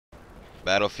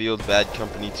Battlefield Bad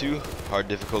Company 2 hard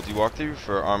difficulty walkthrough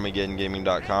for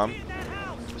ArmageddonGaming.com.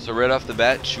 So right off the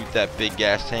bat, shoot that big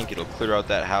gas tank. It'll clear out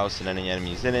that house and any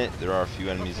enemies in it. There are a few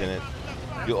enemies in it.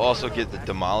 You'll also get the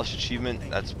Demolish achievement.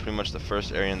 That's pretty much the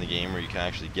first area in the game where you can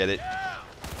actually get it.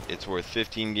 It's worth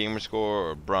 15 gamer score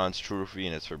or bronze trophy,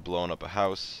 and it's for blowing up a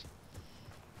house.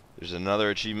 There's another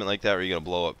achievement like that where you're going to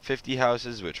blow up 50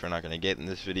 houses, which we're not going to get in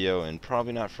this video, and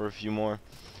probably not for a few more.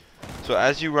 So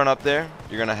as you run up there,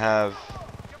 you're going to have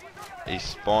a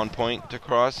spawn point to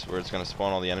cross where it's going to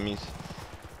spawn all the enemies.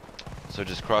 So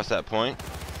just cross that point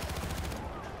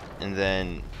and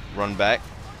then run back,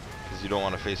 because you don't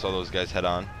want to face all those guys head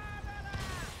on.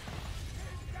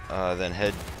 Then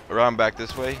head around back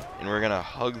this way, and we're going to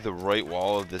hug the right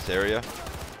wall of this area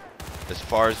as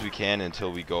far as we can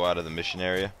until we go out of the mission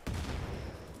area.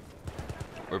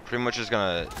 We're pretty much just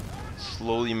going to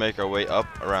slowly make our way up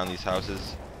around these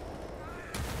houses.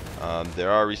 There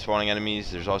are respawning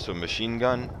enemies. There's also a machine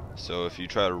gun, so if you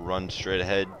try to run straight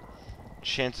ahead,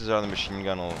 chances are the machine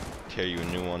gun will tear you a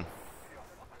new one.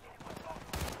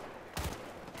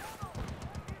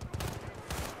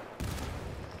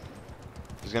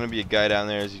 There's going to be a guy down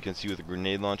there, as you can see, with a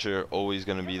grenade launcher. Always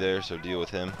going to be there, so deal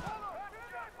with him.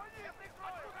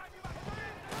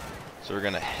 So we're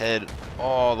going to head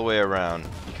all the way around,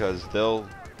 because the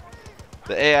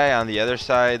AI on the other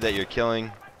side that you're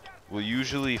killing will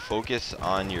usually focus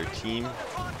on your team.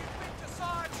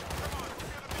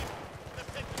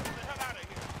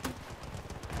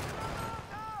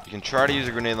 You can try to use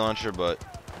a grenade launcher, but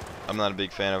I'm not a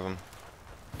big fan of them.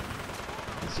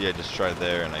 You can see I just tried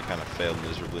there and I kind of failed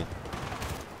miserably.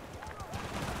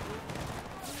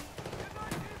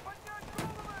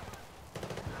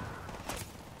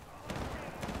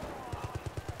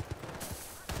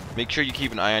 Make sure you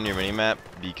keep an eye on your minimap,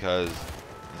 because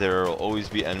there will always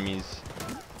be enemies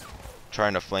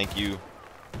trying to flank you.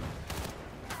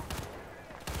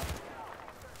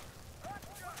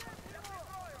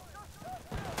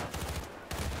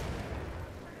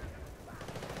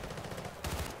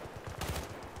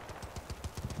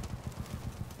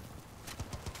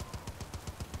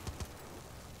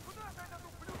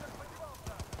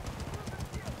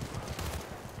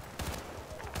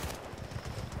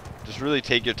 Just really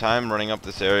take your time running up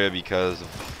this area because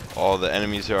of all the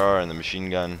enemies there are and the machine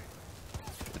gun.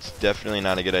 It's definitely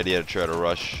not a good idea to try to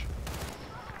rush.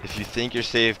 If you think you're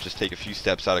safe, just take a few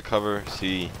steps out of cover,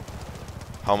 see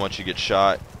how much you get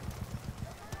shot.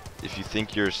 If you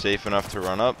think you're safe enough to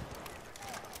run up,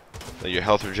 let your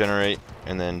health regenerate,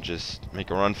 and then just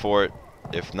make a run for it.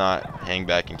 If not, hang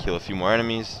back and kill a few more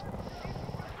enemies.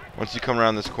 Once you come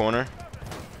around this corner,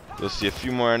 you'll see a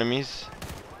few more enemies.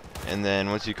 And then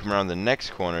once you come around the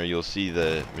next corner, you'll see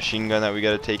the machine gun that we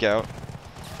gotta take out.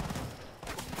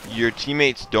 Your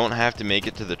teammates don't have to make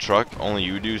it to the truck, only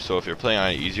you do. So if you're playing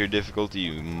on an easier difficulty,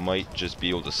 you might just be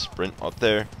able to sprint up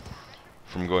there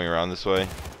from going around this way.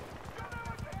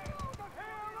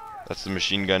 That's the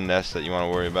machine gun nest that you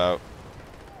want to worry about.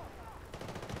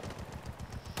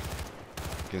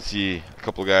 You can see a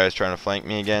couple guys trying to flank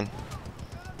me again.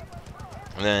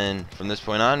 And then from this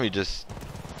point on, we just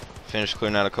finish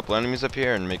clearing out a couple enemies up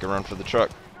here and make a run for the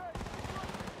truck.